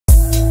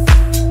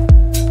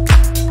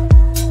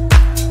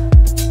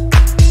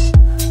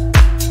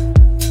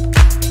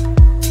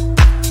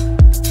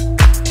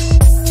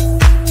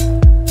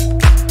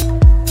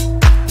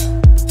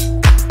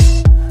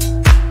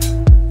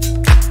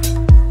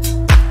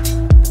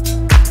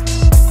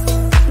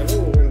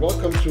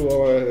to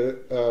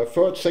our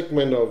third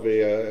segment of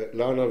the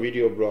Lana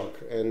video blog,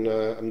 and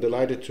I'm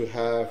delighted to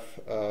have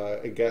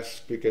a guest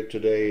speaker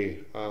today.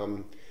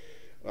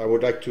 I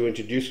would like to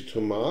introduce you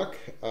to Mark.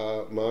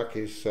 Mark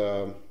is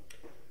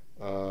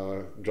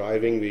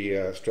driving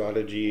the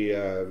strategy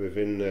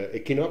within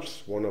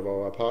Equinox, one of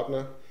our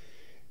partners.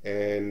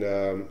 And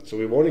so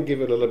we want to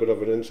give a little bit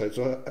of an insight.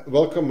 So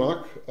welcome,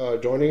 Mark,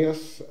 joining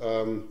us.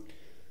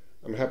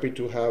 I'm happy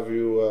to have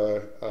you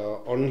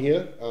on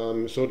here.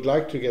 So I'd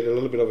like to get a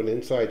little bit of an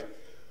insight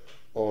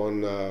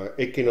on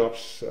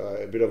Equinox,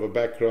 a bit of a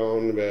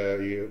background, where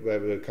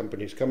the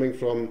company is coming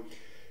from,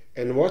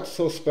 and what's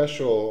so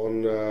special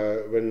on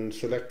when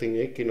selecting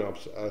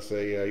Equinox as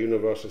a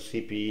universal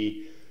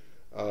CPE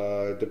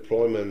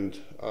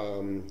deployment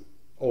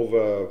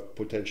over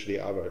potentially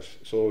others.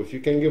 So if you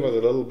can give us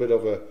a little bit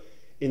of an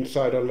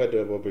insight on that,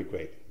 that would be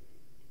great.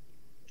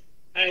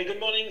 Hi,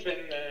 good morning, Sven.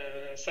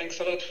 Thanks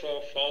a lot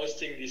for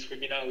hosting this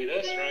webinar with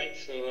us, right?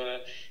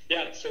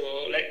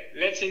 So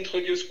let's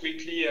introduce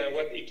quickly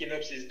what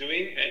Equinox is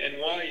doing and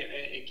why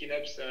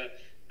Equinox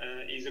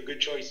is a good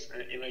choice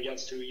in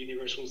regards to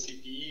universal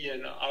CPE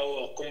and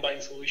how our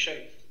combined solution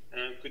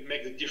could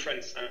make the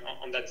difference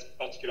on that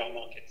particular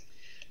market.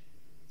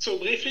 So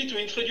briefly to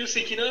introduce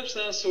Equinox,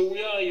 so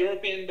we are a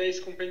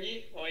European-based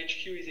company. Our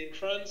HQ is in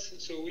France.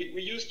 So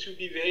we used to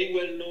be very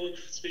well known,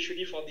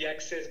 especially for the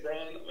Access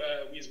brand,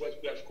 with what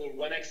we have called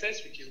One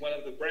Access, which is one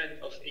of the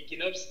brands of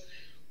Equinox.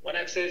 One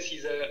Access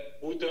is a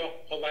router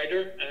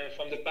provider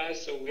from the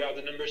past, so we are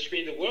the number 3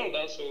 in the world,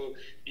 so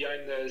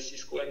behind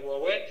Cisco and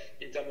Huawei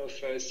in terms of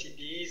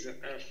CPEs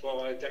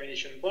for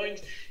termination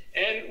points.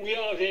 And we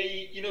are a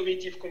very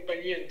innovative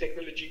company and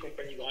technology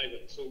company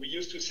driver. So we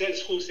used to sell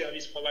through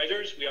service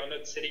providers. We are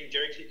not selling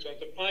directly to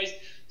enterprise.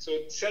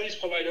 So service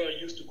providers are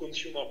used to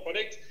consume our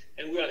product,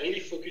 and we are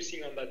really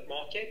focusing on that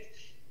market.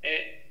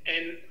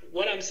 And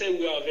what I'm saying,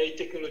 we are a very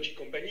technology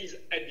company is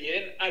at the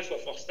end, half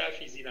of our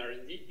staff is in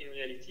R&D in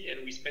reality,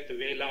 and we spent a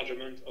very large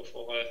amount of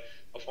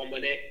our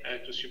money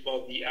to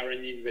support the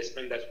R&D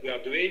investment that we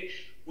are doing.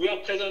 We are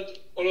present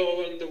all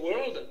around the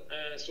world.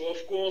 So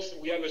of course,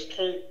 we have a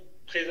strong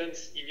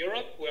presence in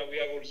Europe, where we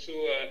have also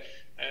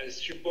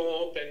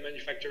support and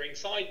manufacturing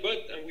side, but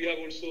we have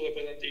also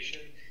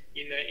representation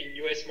in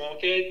US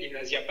market, in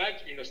Asia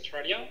Pac, in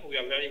Australia. We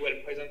are very well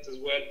present as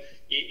well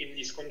in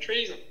these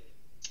countries.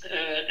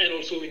 And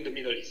also in the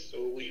Middle East.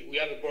 So we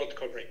have a broad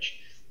coverage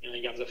in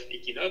regards of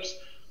Equinox.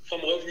 From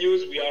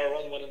revenues, we are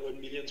around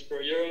 100 million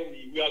per year.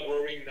 We are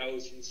growing now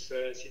since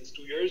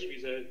 2 years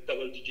with a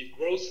double-digit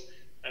growth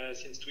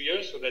since 2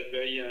 years. So that's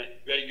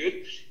very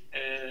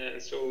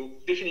good. So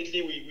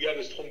definitely we have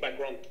a strong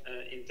background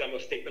in terms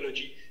of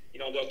technology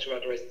in order to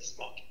address this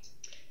market.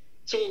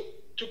 So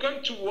to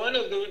come to one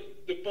of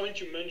the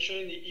points you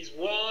mentioned is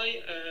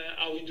why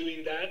are we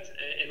doing that,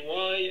 and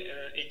why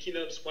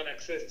Equinox One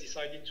Access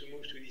decided to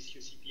move to this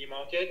uCPE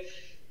market.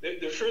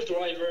 The first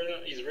driver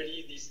is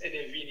really this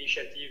NFV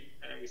initiative,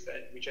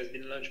 which has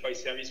been launched by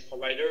service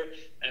provider,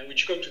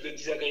 which comes to the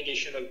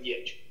disaggregation of the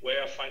edge,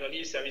 where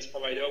finally service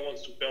provider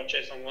wants to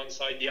purchase on one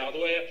side the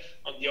hardware,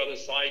 on the other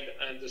side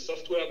the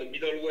software, the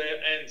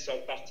middleware, and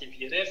third-party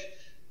PNF.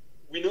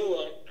 We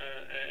know,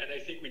 and I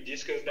think we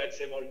discussed that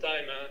several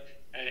times,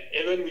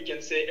 even we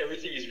can say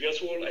everything is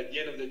virtual, at the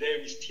end of the day,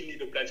 we still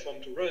need a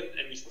platform to run,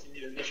 and we still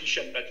need an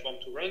efficient platform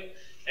to run.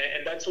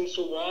 And that's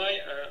also why,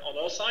 on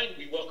our side,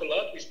 we work a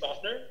lot with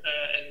partners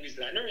and with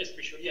Lana,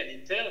 especially, and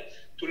Intel,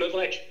 to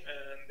leverage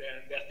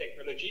their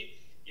technology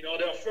in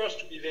order first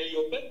to be very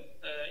open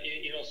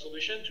in our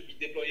solution, to be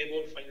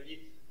deployable finally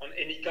on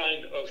any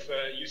kind of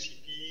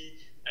uCPE,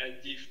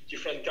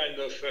 different kind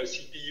of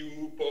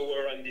CPU,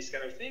 power, and these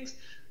kind of things,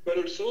 but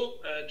also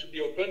to be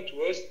open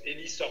to us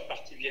any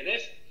third-party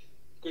VNF,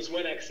 because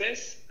One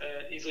Access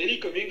is really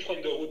coming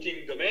from the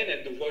routing domain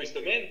and the voice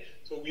domain.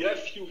 So we have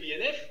few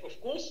VNF, of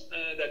course,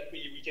 that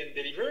we can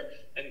deliver,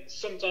 and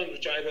sometimes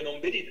which are even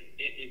embedded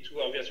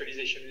into our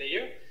virtualization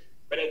layer.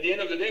 But at the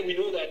end of the day, we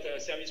know that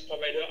service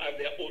providers have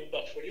their own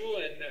portfolio,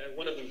 and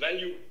one of the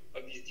value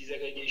of this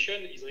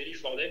disaggregation is really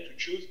for them to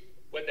choose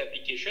what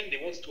application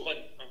they want to run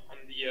on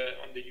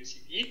the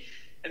uCPE.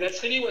 And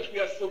that's really what we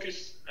have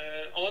focused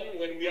on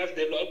when we have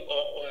developed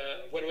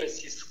One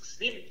Access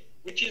Slim,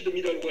 which is the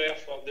middleware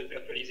for the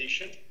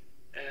virtualization.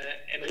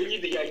 And really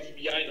the idea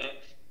behind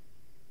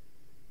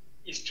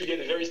is to get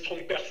a very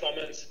strong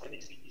performance on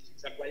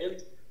x86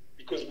 appliance,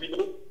 because we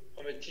know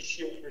from a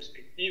TCO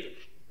perspective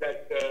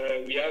that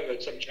we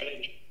have some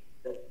challenge.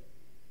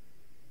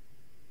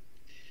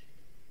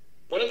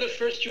 One of the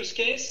first use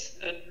case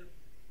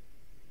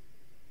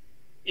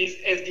is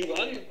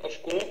SD-WAN,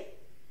 of course.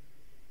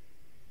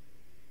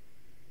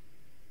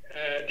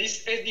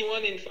 This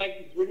SD-WAN, in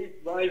fact, is really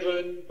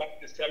driven by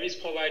the service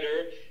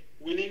provider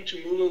willing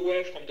to move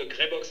away from the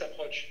gray box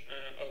approach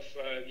of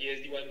the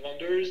SD-WAN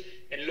vendors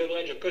and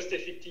leverage a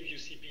cost-effective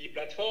uCPE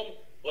platform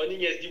running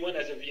SD-WAN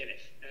as a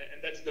VNF.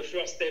 And that's the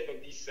first step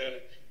of this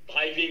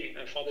driving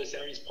for the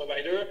service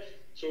provider.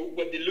 So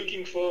what they're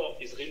looking for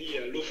is really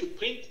a low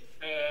footprint,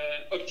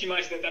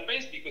 optimized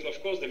database, because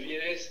of course the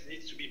VNS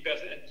needs to be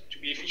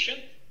efficient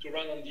to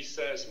run on this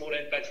small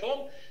end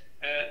platform.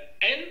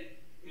 And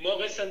more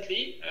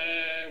recently,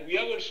 we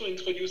have also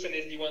introduced an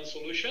SD-WAN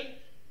solution,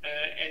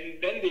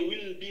 and then they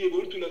will be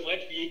able to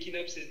leverage the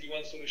Equinox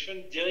SD-WAN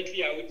solution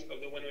directly out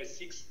of the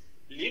 106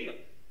 LIM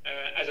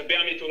as a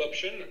bare metal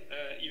option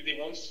if they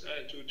want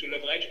to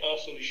leverage our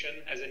solution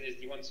as an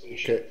SD-WAN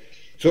solution. Okay.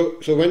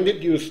 So when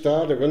did you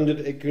start, or when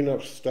did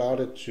Equinox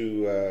started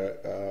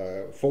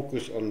to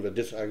focus on the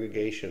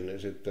disaggregation?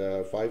 Is it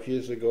 5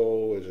 years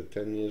ago? Is it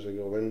 10 years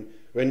ago?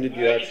 When did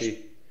you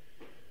actually?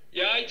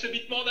 Yeah, it's a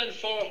bit more than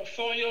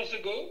four years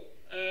ago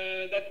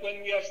that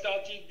when we have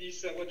started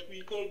this, what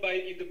we call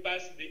in the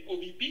past the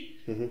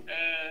OVP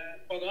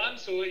program.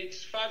 So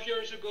it's 5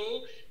 years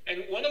ago.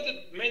 And one of the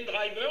main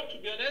drivers, to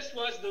be honest,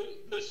 was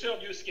the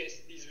third use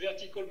case, this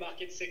vertical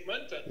market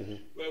segment,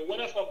 where one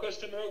of our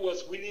customers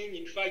was willing,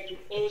 in fact, to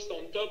host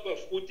on top of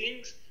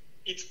routings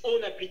its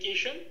own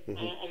application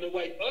on the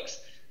white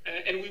box.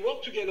 And we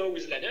work together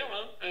with Lanner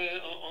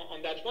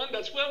on that one.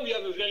 That's where we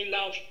have a very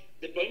large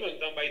deployment,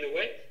 by the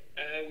way.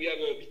 We have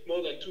a bit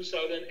more than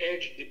 2,000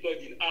 edge deployed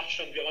in Arch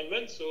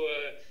environment, so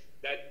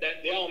that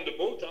they are on the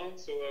boat.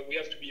 So we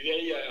have to be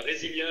very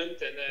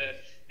resilient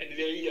and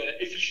very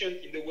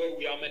efficient in the way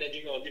we are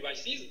managing our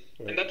devices.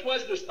 Right. And that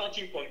was the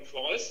starting point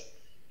for us.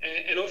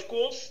 And of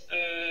course,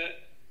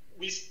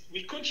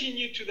 we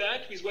continue to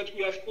that with what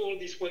we have called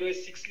this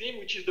 106 LIM,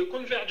 which is the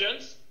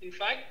convergence, in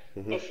fact,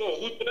 of our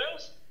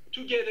routers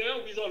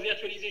together with our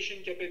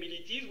virtualization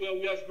capabilities, where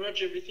we have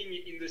merged everything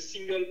in the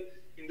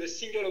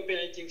single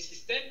operating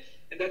system,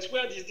 and that's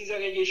where this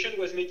disaggregation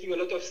was making a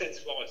lot of sense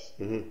for us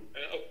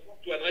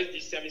to address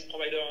this service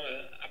provider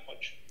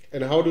approach.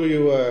 And how do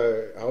you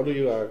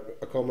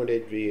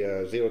accommodate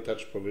the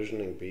zero-touch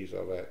provisioning piece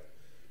of that?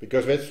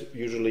 Because that's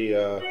usually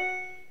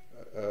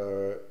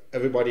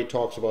everybody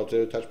talks about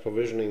zero-touch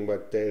provisioning,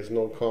 but there is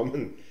no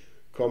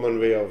common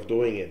way of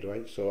doing it,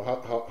 right? So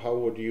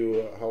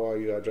how are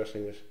you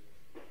addressing this?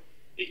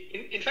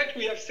 In fact,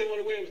 we have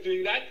several ways of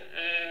doing that.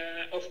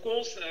 Of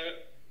course,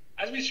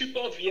 as we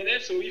support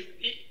VNF, so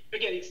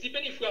again, it's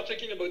depending if we are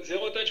talking about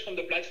zero touch from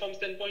the platform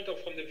standpoint or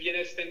from the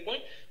VNF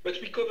standpoint, but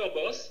we cover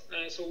both.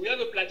 So we have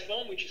a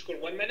platform which is called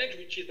OneManage,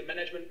 which is the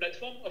management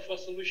platform of our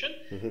solution,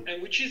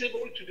 and which is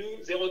able to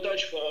do zero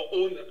touch for our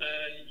own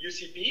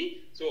uCPE,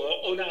 so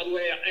our own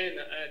hardware and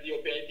the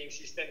operating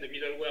system, the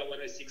middleware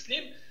 106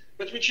 LIM,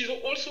 but which is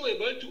also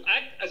able to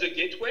act as a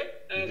gateway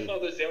for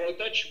the zero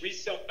touch with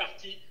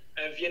third-party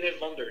VNF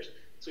vendors.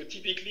 So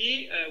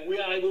typically, we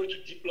are able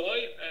to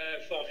deploy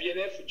for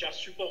VNF, which are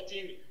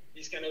supporting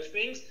these kind of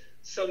things,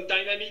 some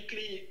dynamic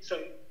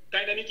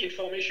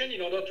information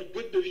in order to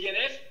boot the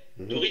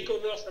VNF, to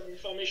recover some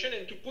information,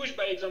 and to push,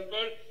 by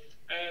example,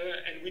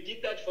 and we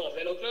did that for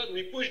VeloCloud,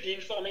 we push the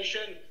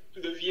information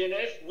to the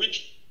VNF,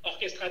 which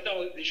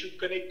orchestrator they should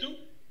connect to,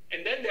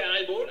 and then they are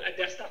able, at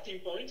their starting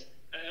point,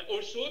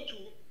 also to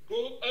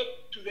go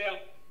up to their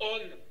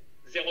own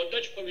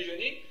zero-touch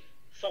provisioning,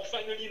 for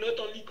finally not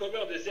only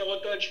cover the zero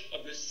touch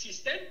of the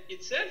system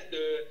itself,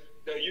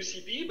 the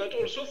uCPE, but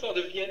also for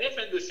the VNF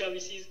and the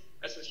services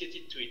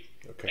associated to it.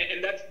 Okay.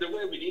 And that's the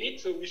way we did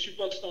it. So we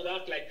support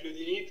standards like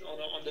Cloudinit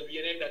on the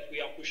VNF that we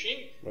are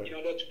pushing in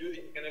order to do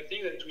these kind of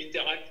things and to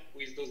interact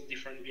with those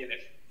different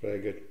VNF. Very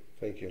good.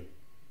 Thank you.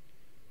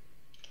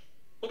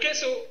 Okay,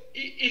 so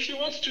if you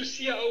want to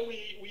see how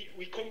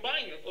we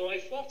combine our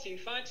efforts, in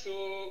fact,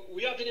 so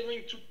we are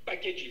delivering two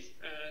packages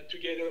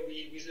together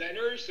with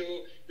Lanner. So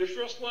the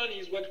first one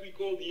is what we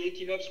call the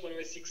Equinox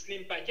 106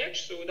 LIM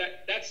package. So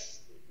that's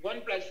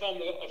one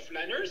platform of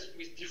Lanners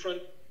with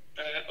different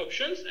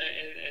options,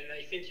 and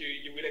I think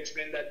you will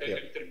explain that a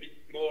little bit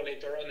more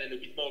later on and a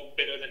bit more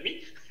better than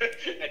me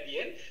at the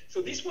end.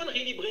 So this one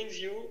really brings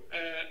you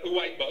a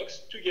white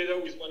box together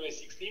with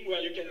 106 LIM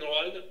where you can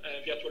run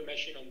a virtual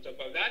machine on top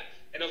of that.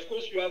 And of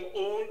course, you have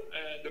all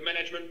the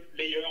management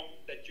layer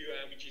that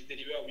which is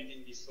delivered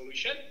within this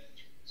solution.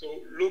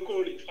 So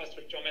local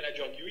infrastructure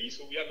manager GUI,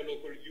 so we have a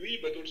local GUI,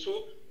 but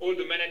also all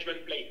the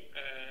management plane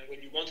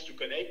when you want to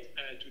connect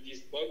to this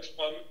box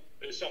from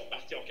a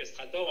third-party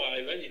orchestrator, or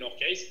even in our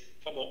case,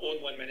 from our own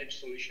OneManage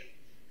solution.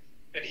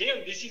 And here,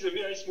 this is a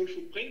very small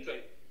footprint.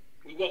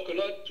 We work a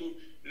lot to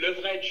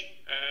leverage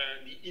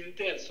the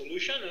Intel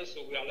solution.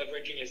 So we are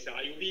leveraging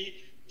SRIUV,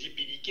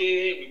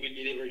 DPDK, we will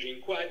be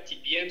leveraging Quad,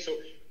 TPM. So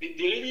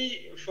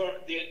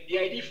the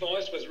idea for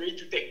us was really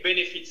to take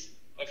benefits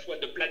of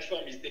what the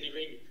platform is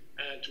delivering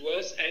to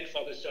us and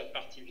for the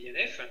third-party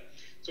VNF.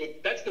 So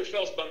that's the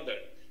first bundle.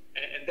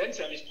 And then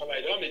service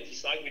provider may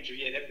decide which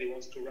VNF they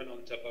want to run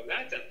on top of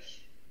that.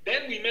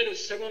 Then we made a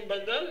second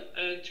bundle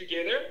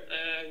together,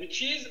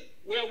 which is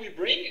where we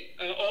bring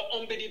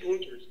our embedded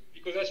routers.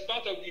 Because as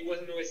part of the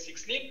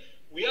 106 LIM,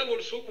 we have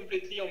also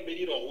completely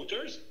embedded our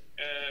routers.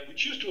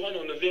 which used to run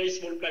on a very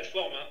small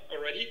platform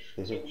already.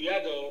 So we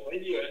had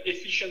already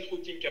efficient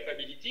routing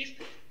capabilities.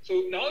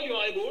 So now you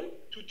are able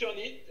to turn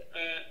it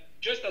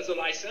just as a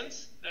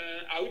license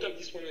out of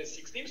this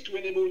 106 names to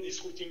enable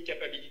these routing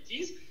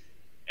capabilities.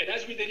 And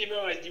as we deliver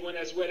SD1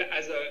 as well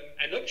as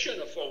an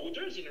option for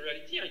routers, in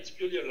reality, and it's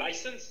purely a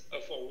license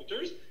for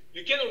routers,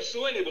 you can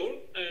also enable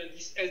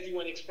this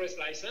SD1 Express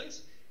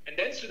license. And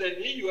then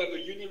suddenly you have a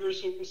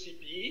universal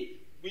uCPE,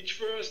 which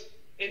first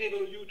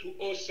enable you to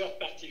host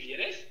third-party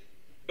VNF,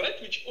 but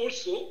which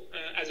also,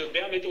 as a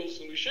bare metal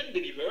solution,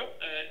 deliver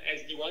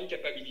SD1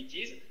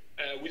 capabilities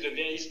with a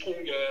very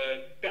strong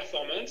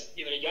performance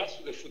in regards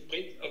to the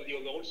footprint of the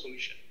overall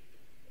solution.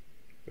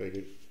 Very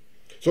good.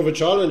 So the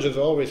challenge is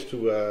always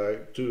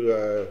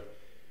to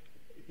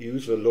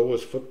use the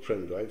lowest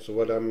footprint, right? So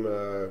what I'm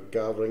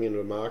gathering in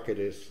the market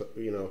is,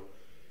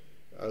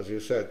 as you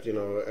said,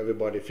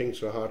 everybody thinks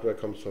the hardware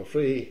comes for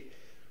free,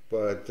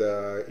 but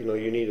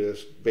you need a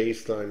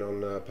baseline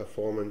on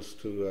performance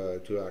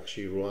to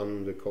actually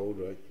run the code,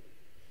 right?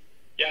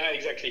 Yeah,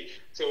 exactly.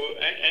 So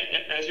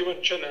as you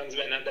mentioned,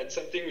 Sven, that's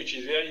something which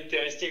is very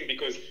interesting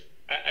because,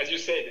 as you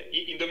said,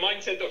 in the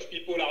mindset of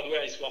people,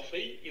 hardware is for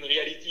free. In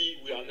reality,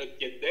 we are not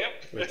yet there.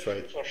 That's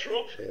right. For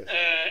sure. Yes.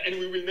 And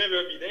we will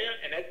never be there.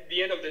 And at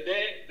the end of the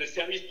day, the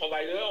service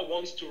provider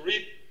wants to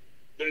rip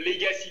the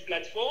legacy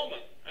platform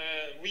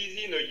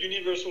within a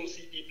universal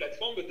CPE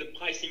platform, but the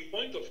pricing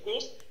point, of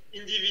course,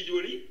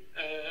 individually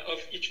of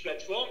each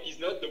platform is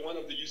not the one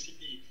of the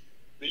uCPE.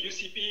 The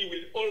uCPE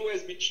will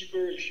always be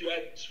cheaper if you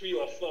add 3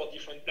 or 4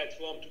 different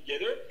platforms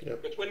together.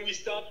 Yep. But when we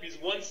start with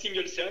one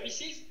single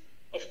services,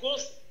 of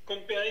course,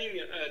 comparing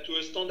to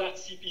a standard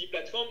CPE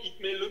platform, it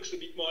may look a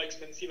bit more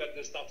expensive at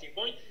the starting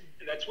point.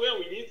 And that's where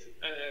we need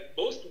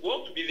both to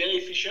work to be very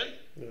efficient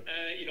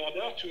in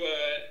order to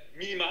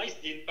minimize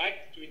the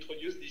impact to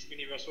introduce this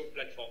universal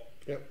platform.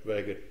 Yeah,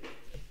 very good.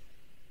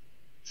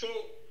 So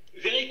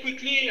very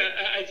quickly,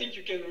 I think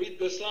you can read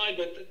the slide,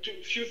 but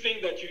a few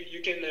things that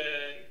you can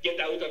get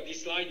out of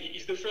this slide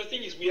is the first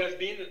thing is we have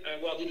been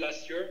awarded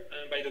last year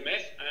by the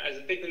MEF as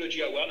a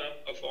technology award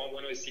of our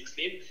 106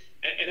 team.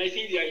 And I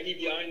think the idea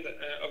behind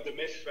of the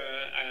MEF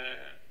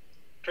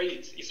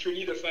credits is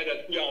really the fact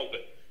that we are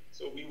open.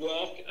 So we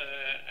work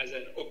as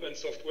an open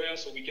software,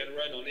 so we can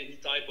run on any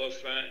type of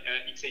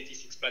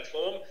x86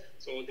 platform.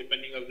 So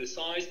depending on the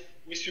size,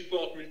 we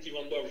support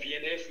multi-vendor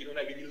VNF. We don't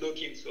have any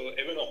lock-in. So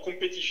even our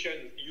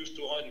competition used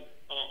to run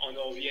on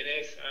our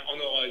VNF, on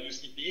our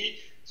uCPE.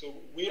 So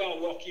we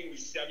are working with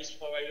service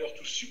providers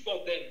to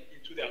support them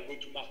into their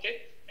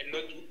go-to-market and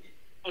not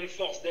to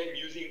enforce them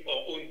using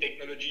our own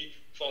technology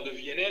for the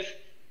VNF.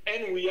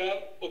 And we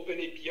have open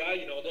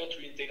API in order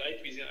to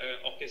integrate with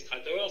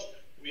orchestrators.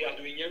 We are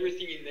doing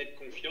everything in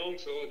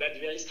NetConfiance, so that's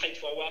very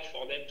straightforward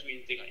for them to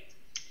integrate.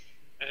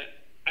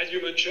 As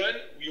you mentioned,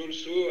 we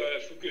also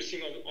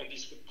focusing on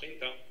this footprint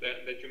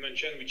that you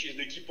mentioned, which is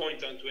the key point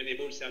to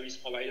enable service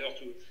provider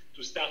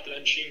to start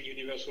launching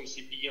universal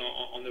CPE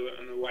on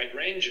a wide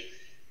range.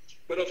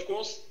 But of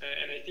course,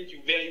 and I think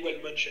you very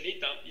well mentioned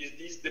it, is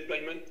this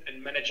deployment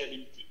and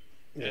manageability.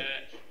 Yeah.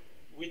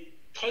 We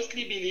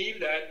trustly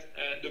believe that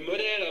the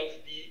model of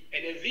the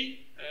NFV,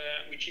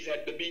 which is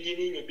at the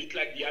beginning a bit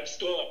like the App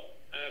Store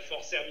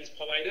for service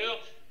provider,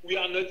 we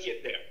are not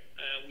yet there.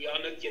 We are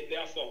not yet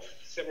there for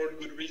several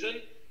good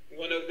reasons.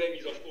 One of them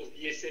is, of course,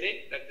 the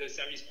SLA that the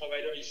service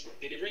provider is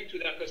delivering to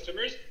their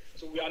customers.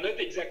 So we are not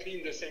exactly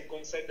in the same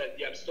concept that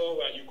the App Store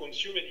where you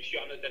consume and if you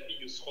are not happy,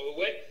 you throw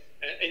away.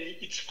 And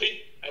it's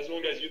free as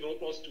long as you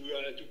don't want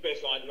to pay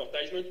for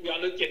advertisement. We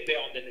are not yet there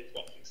on the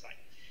networking side.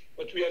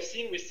 What we have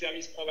seen with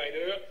service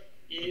provider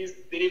is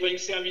delivering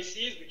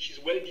services which is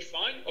well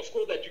defined. Of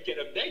course, that you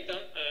can update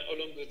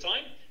along the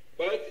time.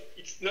 But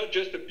it's not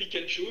just a pick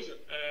and choose.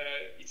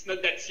 It's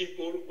not that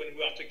simple when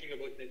we are talking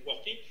about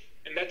networking.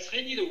 And that's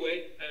really the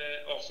way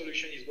our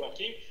solution is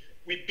working.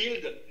 We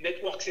build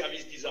network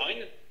service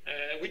design,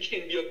 which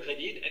can be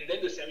upgraded, and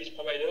then the service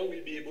provider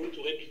will be able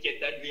to replicate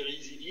that very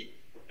easily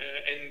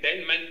and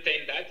then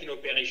maintain that in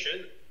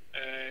operation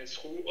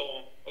through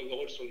our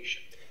overall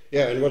solution.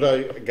 Yeah, and what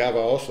I gather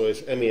also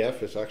is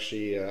MEF is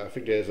actually, I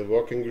think there's a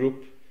working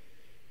group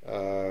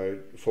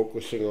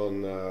focusing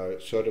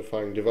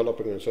on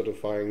developing and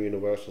certifying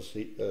universal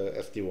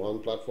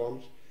SD1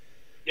 platforms.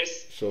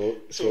 Yes. So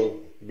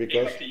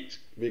because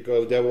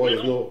there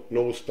was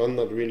no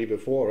standard really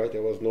before, right?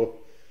 There was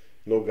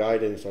no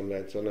guidance on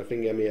that. So and I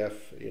think MEF,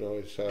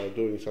 is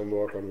doing some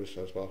work on this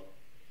as well.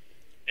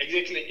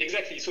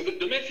 Exactly. So the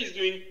MEF is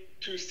doing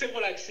to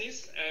several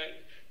axes.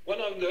 One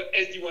on the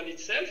SD1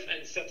 itself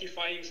and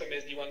certifying some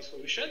SD1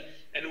 solution,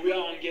 and we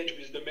are engaged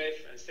with the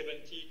MEF and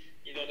 70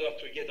 in order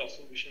to get our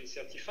solution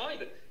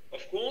certified.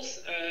 Of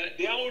course,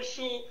 they are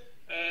also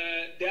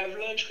they have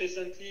launched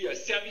recently a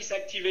service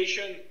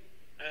activation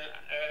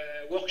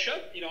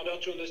workshop in order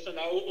to understand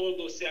how all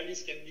those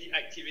services can be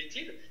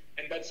activated,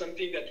 and that's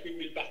something that we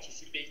will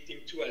participate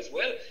into as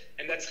well.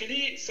 And that's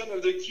really some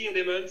of the key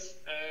elements,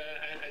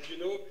 as you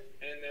know,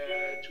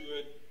 and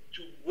to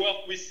to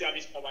work with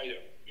service provider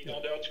in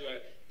order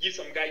to give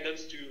some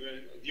guidance to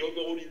the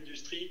overall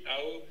industry,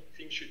 how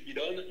things should be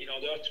done in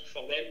order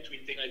for them to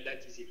integrate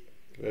that easily.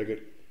 Very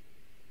good.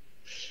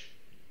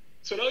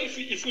 So now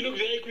if we look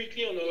very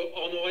quickly on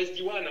our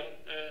SD1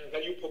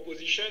 value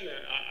proposition,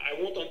 I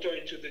won't enter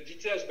into the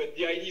details, but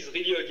the idea is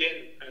really,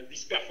 again,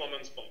 this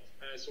performance point.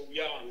 So we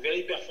are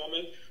very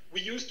performant.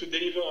 We used to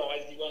deliver our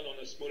SD1 on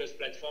the smallest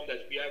platform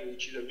that we have,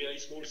 which is a very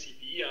small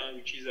CPE,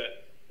 which is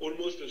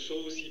almost a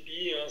solo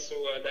CPE. So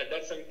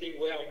that's something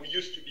where we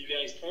used to be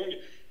very strong.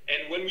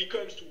 And when it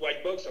comes to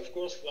white box, of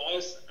course, for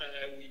us,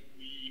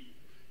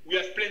 we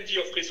have plenty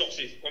of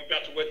resources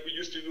compared to what we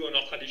used to do on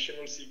our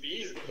traditional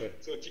CPEs. Right.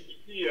 So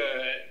typically,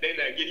 then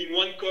getting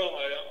one core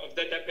of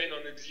data pen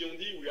on a Xeon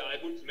D, we are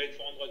able to make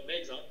 400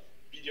 megs,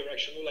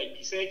 bidirectional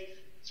IPsec.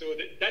 So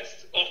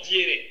that's our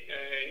DNA,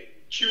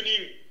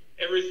 tuning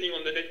everything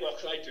on the network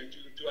side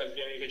to have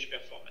very rich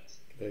performance.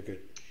 Very good.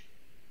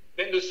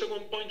 Then the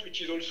second point,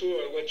 which is also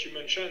what you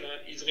mentioned,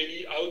 is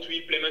really how to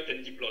implement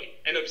and deploy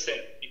and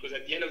upsell. Because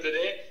at the end of the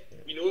day,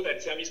 we know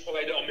that service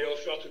provider may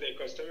offer to their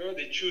customer,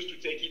 they choose to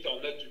take it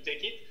or not to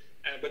take it.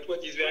 But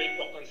what is very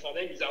important for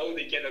them is how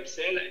they can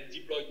upsell and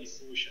deploy this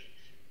solution.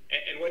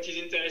 And what is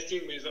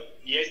interesting with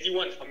the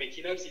SD1 from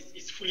Equinox is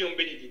it's fully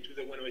embedded into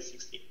the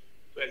 1OS16.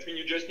 So that means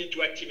you just need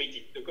to activate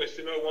it. The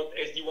customer wants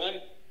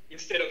SD1.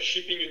 Instead of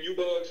shipping a new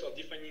box or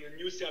defining a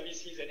new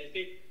services,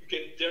 anything, you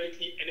can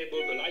directly enable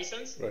the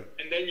license, right.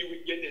 And then you will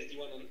get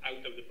SD1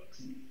 out of the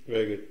box.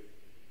 Very good.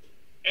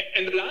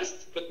 And the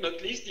last but not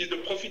least is the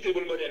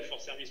profitable model for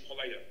service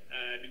provider.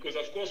 Because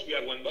of course we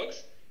have one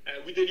box.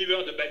 We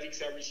deliver the basic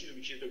services,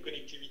 which is the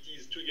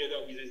connectivities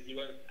together with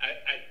SD1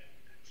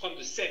 from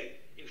the same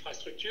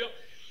infrastructure.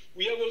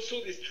 We have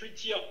also this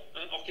three-tier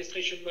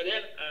orchestration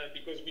model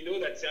because we know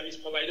that service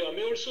provider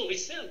may also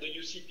resell the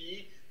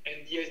uCPE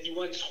and the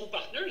SD1 through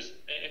partners,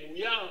 and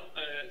we are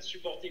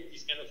supporting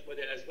this kind of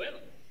model as well.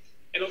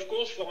 And of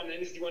course, from an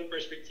SD1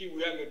 perspective,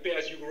 we have a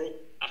pay-as-you-grow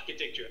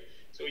architecture.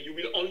 So you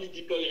will only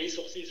deploy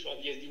resources for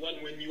the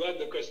SD1 when you have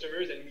the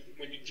customers and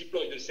when you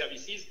deploy the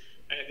services.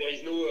 There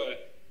is no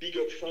big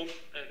upfront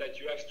that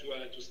you have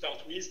to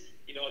start with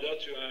in order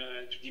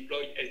to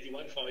deploy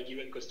SD1 for a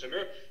given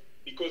customer.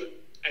 Because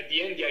at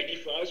the end, the idea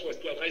for us was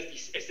to address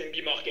this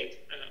SMB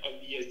market of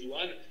the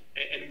SD1.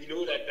 And we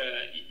know that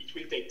it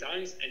will take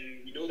time,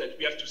 and we know that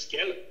we have to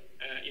scale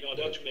in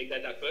order to make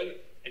that happen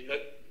and not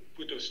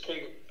put a strong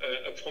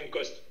upfront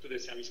cost to the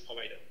service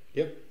provider.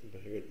 Yep,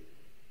 very good.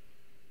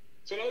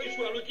 So now if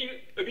we are looking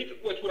a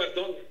bit what we have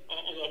done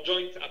on our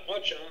joint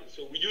approach,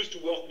 so we used to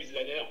work with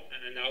Lanner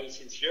now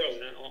since years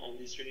on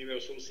this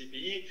universal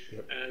CPE.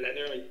 Yep.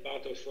 Lanner is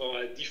part of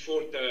our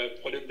default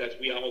product that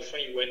we are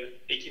offering when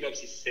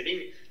Equinox is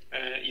selling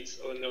its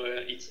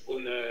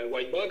own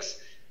white box.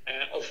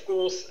 Of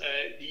course,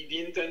 the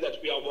intent that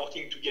we are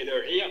working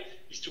together here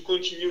is to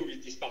continue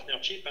with this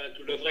partnership and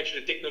to leverage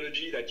the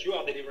technology that you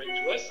are delivering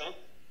to us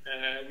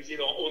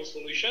within our own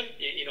solution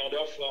in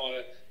order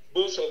for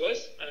both of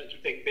us to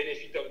take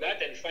benefit of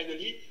that, and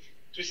finally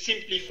to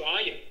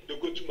simplify the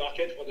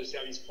go-to-market for the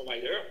service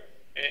provider.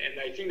 And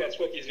I think that's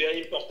what is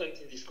very important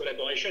in this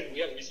collaboration we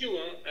have with you,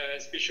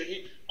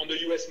 especially on the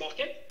US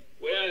market,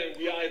 where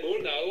we are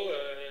able now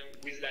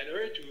with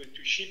Lanner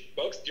to ship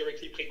box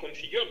directly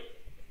pre-configured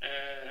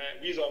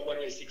with our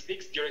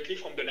 1OS6 directly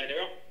from the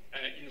Lanner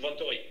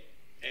inventory.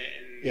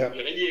 And yeah, we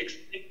really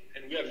expect,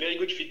 and we have very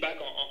good feedback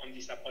on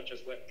this approach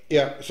as well.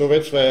 Yeah, so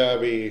that's where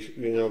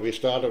we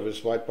started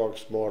this white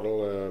box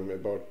model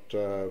about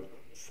 4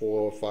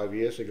 or 5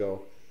 years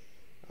ago,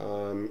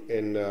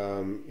 and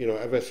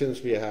ever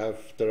since we have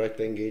direct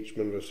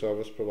engagement with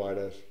service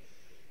providers,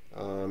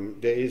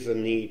 there is a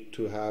need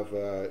to have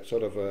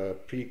sort of a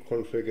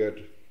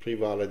pre-configured,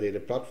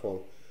 pre-validated platform.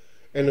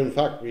 And in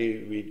fact,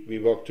 we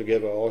work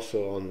together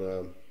also on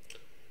the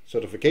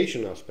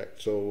certification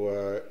aspect.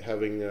 So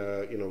having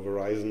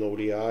Verizon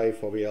ODI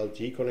for the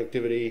LTE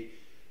connectivity,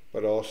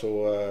 but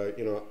also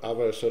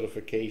other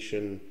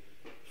certification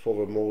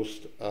for the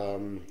most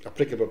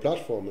applicable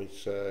platform.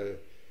 It's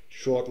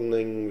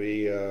shortening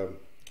the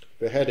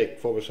headache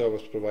for the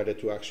service provider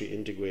to actually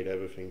integrate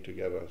everything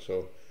together.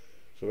 So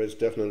it's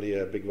definitely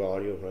a big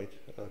value,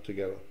 right,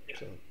 together. Yeah.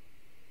 So.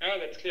 Oh,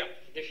 that's clear,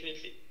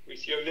 definitely. We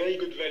see a very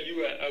good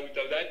value out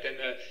of that, and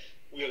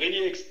we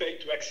really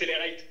expect to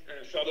accelerate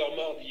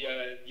furthermore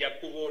the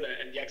approval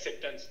and the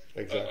acceptance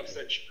of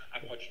such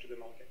approach to the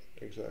market.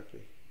 Exactly.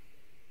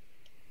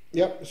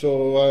 Yeah,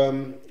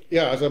 so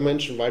as I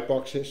mentioned, white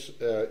boxes.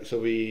 So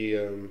we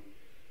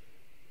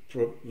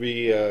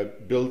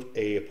built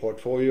a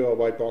portfolio of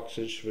white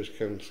boxes which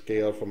can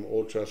scale from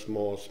ultra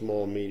small,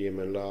 small, medium,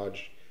 and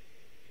large.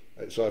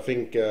 So I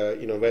think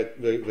that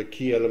the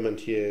key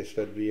element here is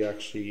that we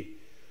actually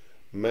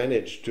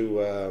managed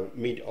to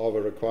meet all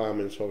the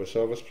requirements for the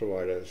service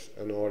providers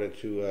in order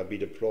to be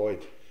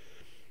deployed.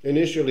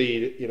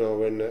 Initially,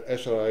 when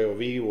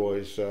SRIOV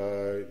was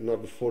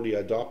not fully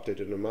adopted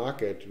in the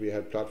market, we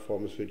had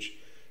platforms which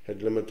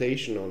had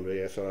limitation on the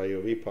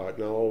SRIOV part.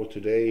 Now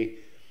today,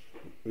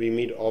 we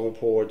meet all the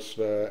ports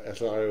where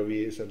SRIOV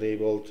is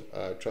enabled.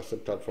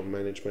 Trusted platform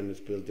management is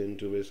built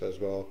into this as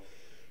well.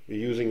 We're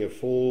using a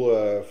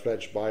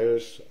full-fledged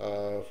BIOS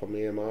from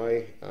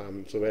AMI,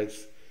 so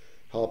that's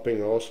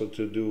helping also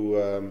to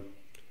do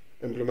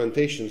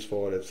implementations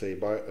for, let's say,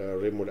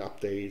 remote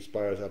updates,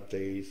 BIOS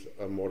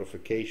updates,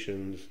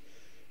 modifications,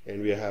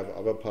 and we have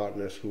other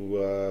partners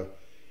who are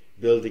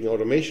building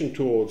automation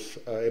tools.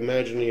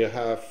 Imagine you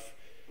have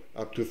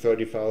up to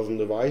 30,000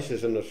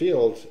 devices in the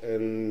field,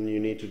 and you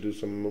need to do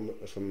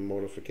some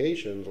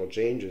modifications or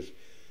changes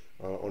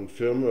on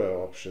firmware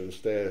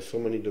options. There are so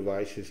many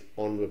devices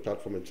on the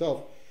platform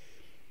itself.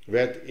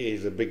 That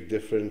is a big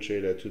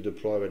differentiator to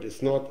deploy that.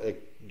 It's not a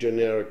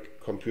generic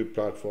compute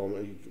platform.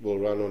 It will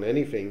run on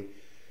anything.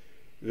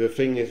 The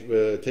thing is,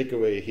 the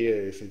takeaway here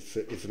is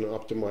it's an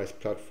optimized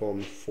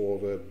platform for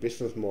the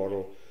business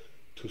model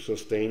to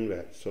sustain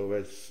that. So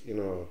that's,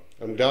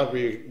 I'm glad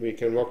we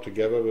can work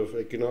together with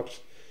Equinox,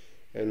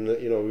 and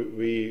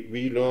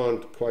we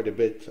learned quite a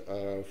bit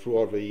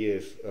throughout the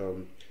years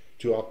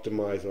to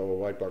optimize our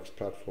white box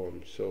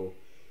platform. So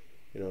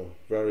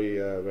very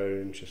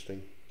very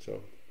interesting.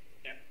 So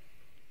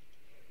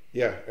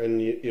yeah,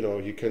 and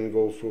you can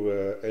go through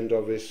the end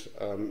of this.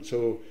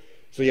 So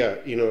yeah,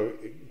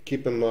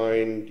 keep in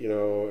mind,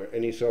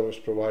 any service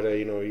provider,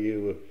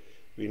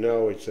 we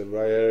know it's a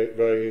very,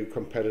 very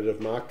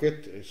competitive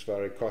market. It's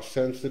very cost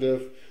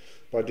sensitive,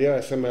 but there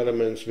are some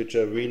elements which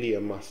are really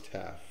a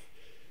must-have,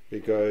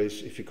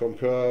 because if you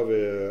compare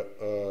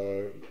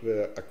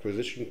the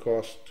acquisition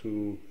cost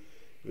to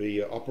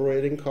the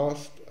operating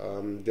cost,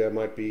 there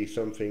might be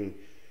something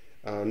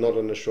not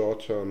in the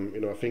short term.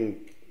 I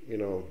think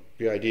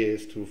the idea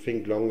is to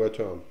think longer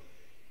term.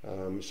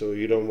 So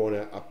you don't want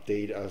to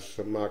update, as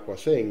Mark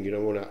was saying, you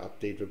don't want to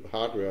update the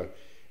hardware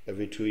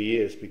every 2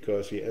 years,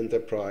 because the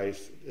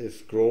enterprise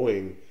is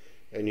growing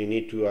and you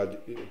need to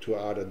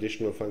add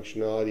additional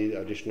functionality,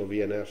 additional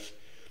VNFs.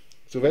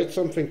 So that's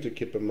something to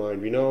keep in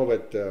mind. We know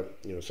that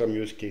some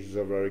use cases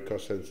are very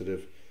cost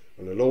sensitive.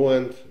 On the low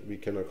end, we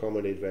can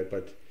accommodate that,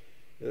 but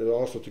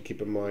also to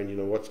keep in mind,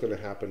 what's going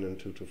to happen in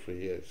 2 to 3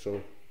 years.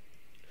 So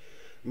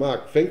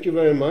Mark, thank you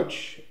very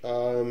much.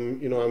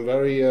 I'm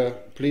very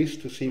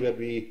pleased to see that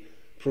we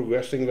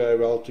progressing very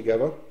well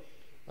together,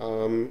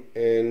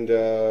 and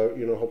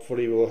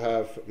hopefully we'll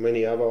have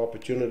many other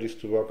opportunities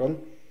to work on.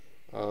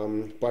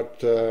 But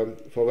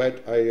for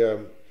that, I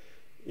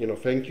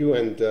thank you,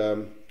 and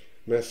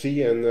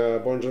merci, and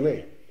bonne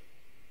journée.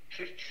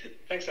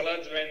 Thanks a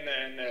lot, Sven,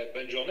 and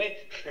bonne journée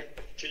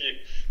to you.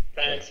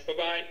 Thanks. Bye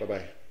bye. Bye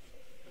bye.